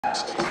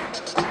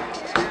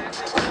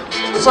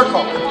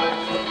Circle.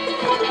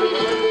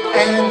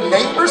 And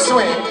neighbor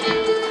swing.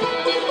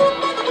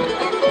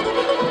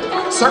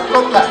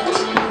 Circle left.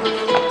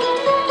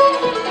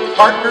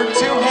 Partner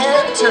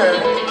two-hand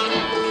turn.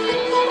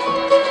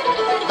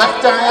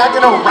 Left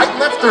diagonal, right,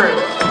 left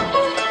through.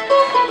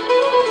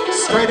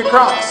 Straight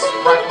across,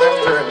 right,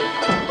 left through.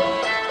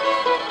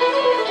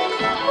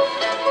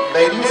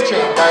 Ladies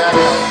chain,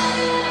 diagonal.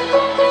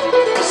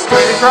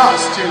 Straight across,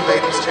 two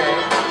ladies chain.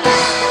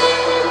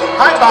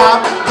 Hi Bob,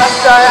 left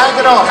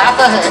diagonal, half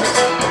a head.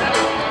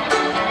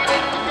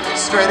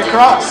 Straight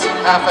across,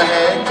 half a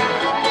head.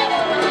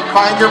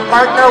 Find your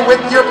partner with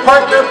your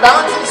partner,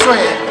 balance and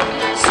swing.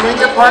 Swing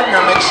your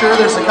partner, make sure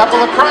there's a couple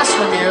across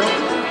from you.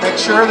 Make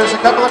sure there's a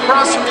couple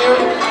across from you.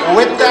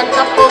 With that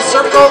couple,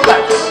 circle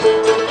left.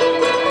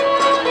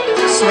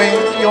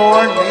 Swing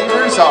your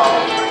neighbors off.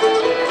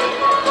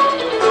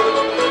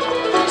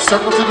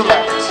 Circle to the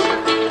left.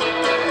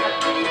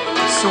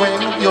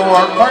 Swing your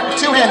partner,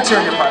 two-hand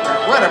turn your partner,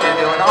 whatever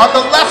you're doing. On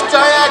the left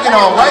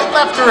diagonal, right,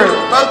 left through.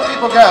 Both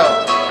people go.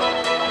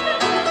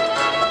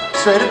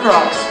 Straight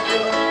across.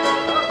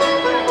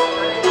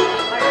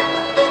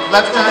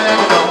 Left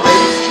diagonal,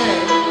 ladies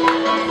chain.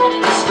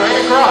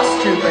 Straight across,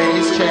 two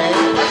ladies chain.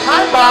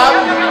 Hi Bob.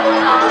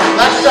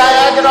 Left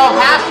diagonal,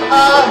 half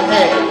a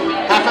head.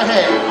 Half a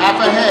head, half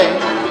a head.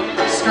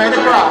 Straight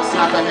across,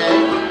 half a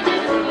head.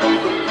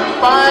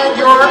 Find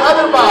your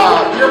other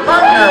Bob, your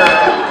partner.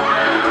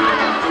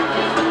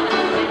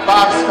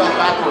 Bob's spelled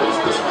backwards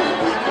this one.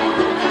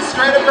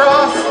 Straight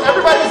across,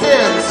 everybody's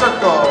in,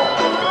 circle.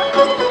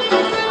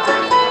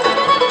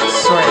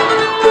 Swing.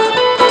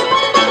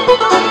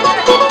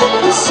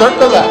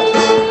 Circle left.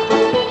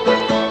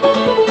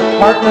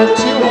 Partner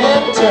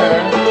two-hand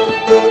turn.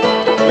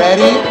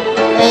 Ready,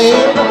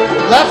 aim,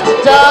 left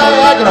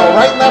diagonal,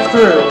 right, left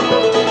through.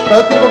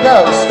 Both people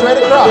go, straight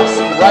across,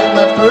 right,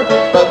 left through.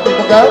 Both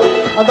people go.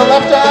 On the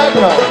left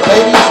diagonal,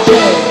 ladies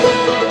chain.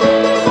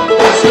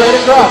 Straight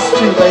across,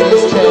 two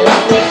ladies chain.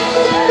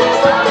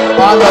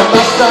 On the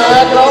left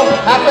diagonal,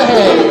 half a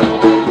head.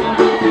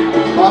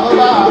 Follow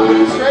Bob,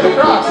 straight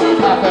across,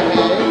 half a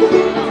head.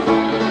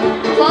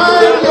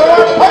 Find your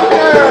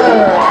partner.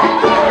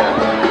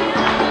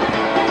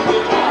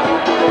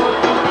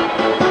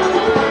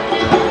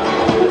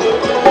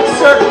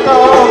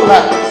 Circle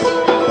left.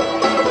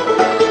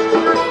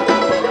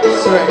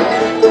 Swing.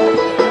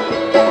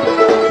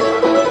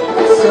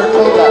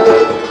 Circle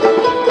left.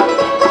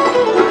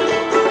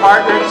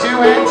 Partner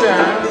two-hand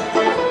turn.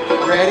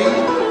 Ready,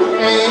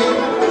 aim,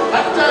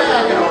 left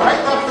diagonal,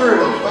 right, left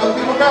through. Both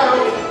people go.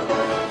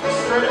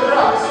 Straight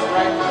across,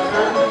 right, left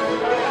through.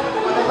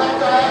 On the left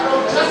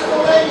diagonal, just the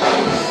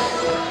ladies.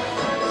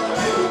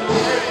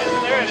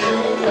 There it is.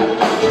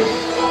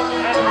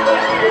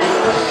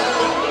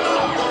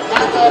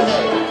 Half a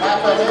head,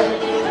 half a head.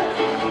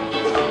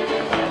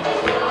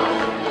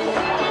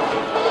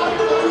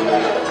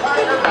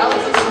 Partner,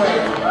 balance and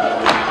swing.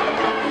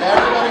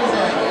 Everybody's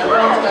in.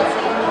 Everyone's got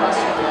something across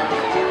from them.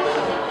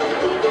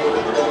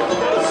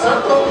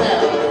 Circle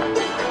down.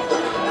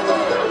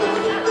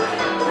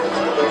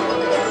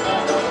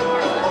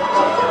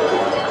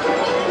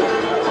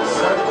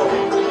 Circle.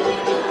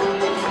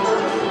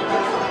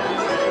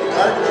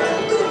 Partner.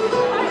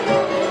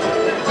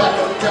 Left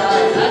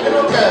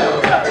diagonal go.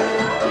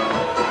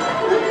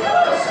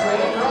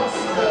 Straight across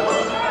go.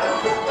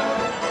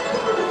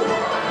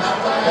 Left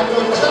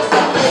diagonal, just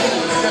the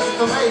ladies. Just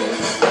the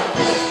ladies.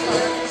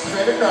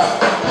 Straight across.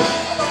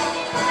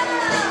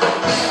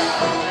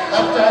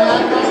 Left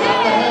diagonal, half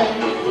the head.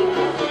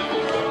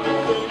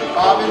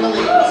 Bob in the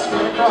lead.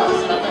 Straight across,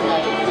 half the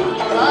head.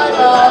 Bye,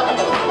 Bob.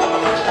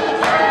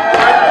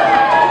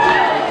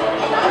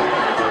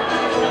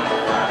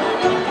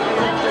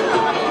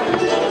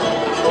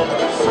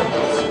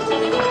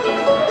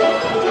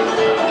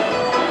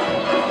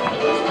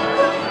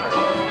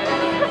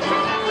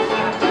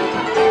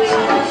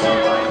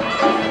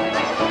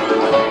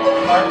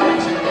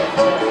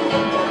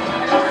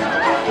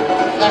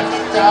 Left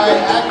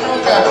diagonal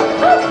go.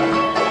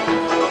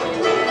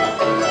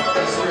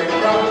 Straight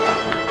across.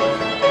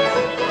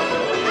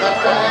 Left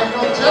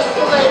diagonal, just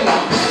the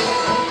ladies.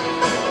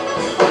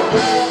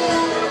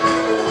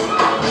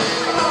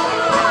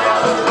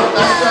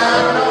 Left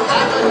diagonal,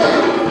 half a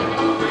head.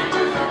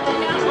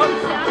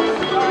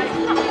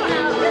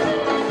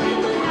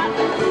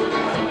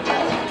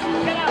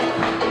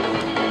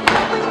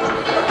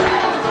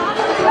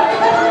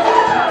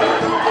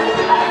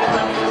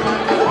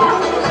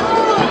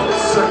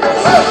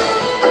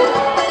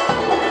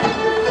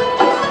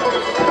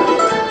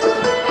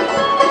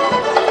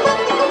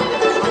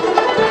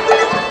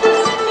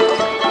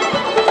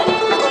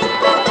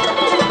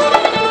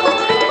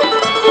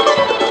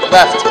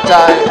 Left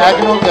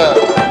diagonal go.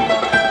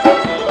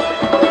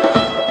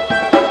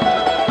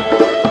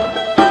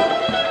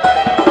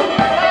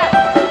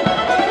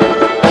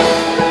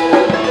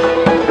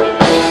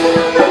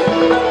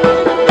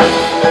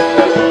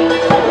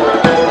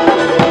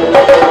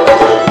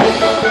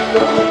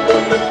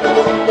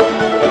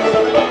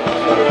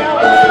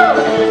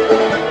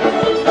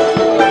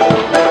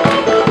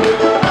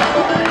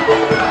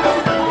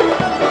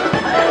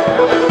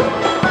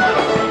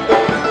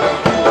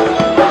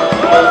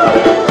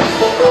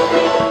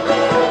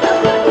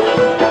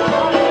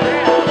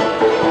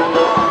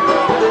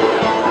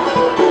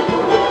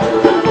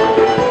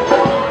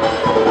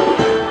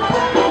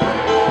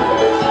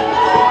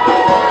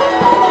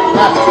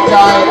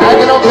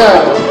 diagonal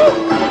go.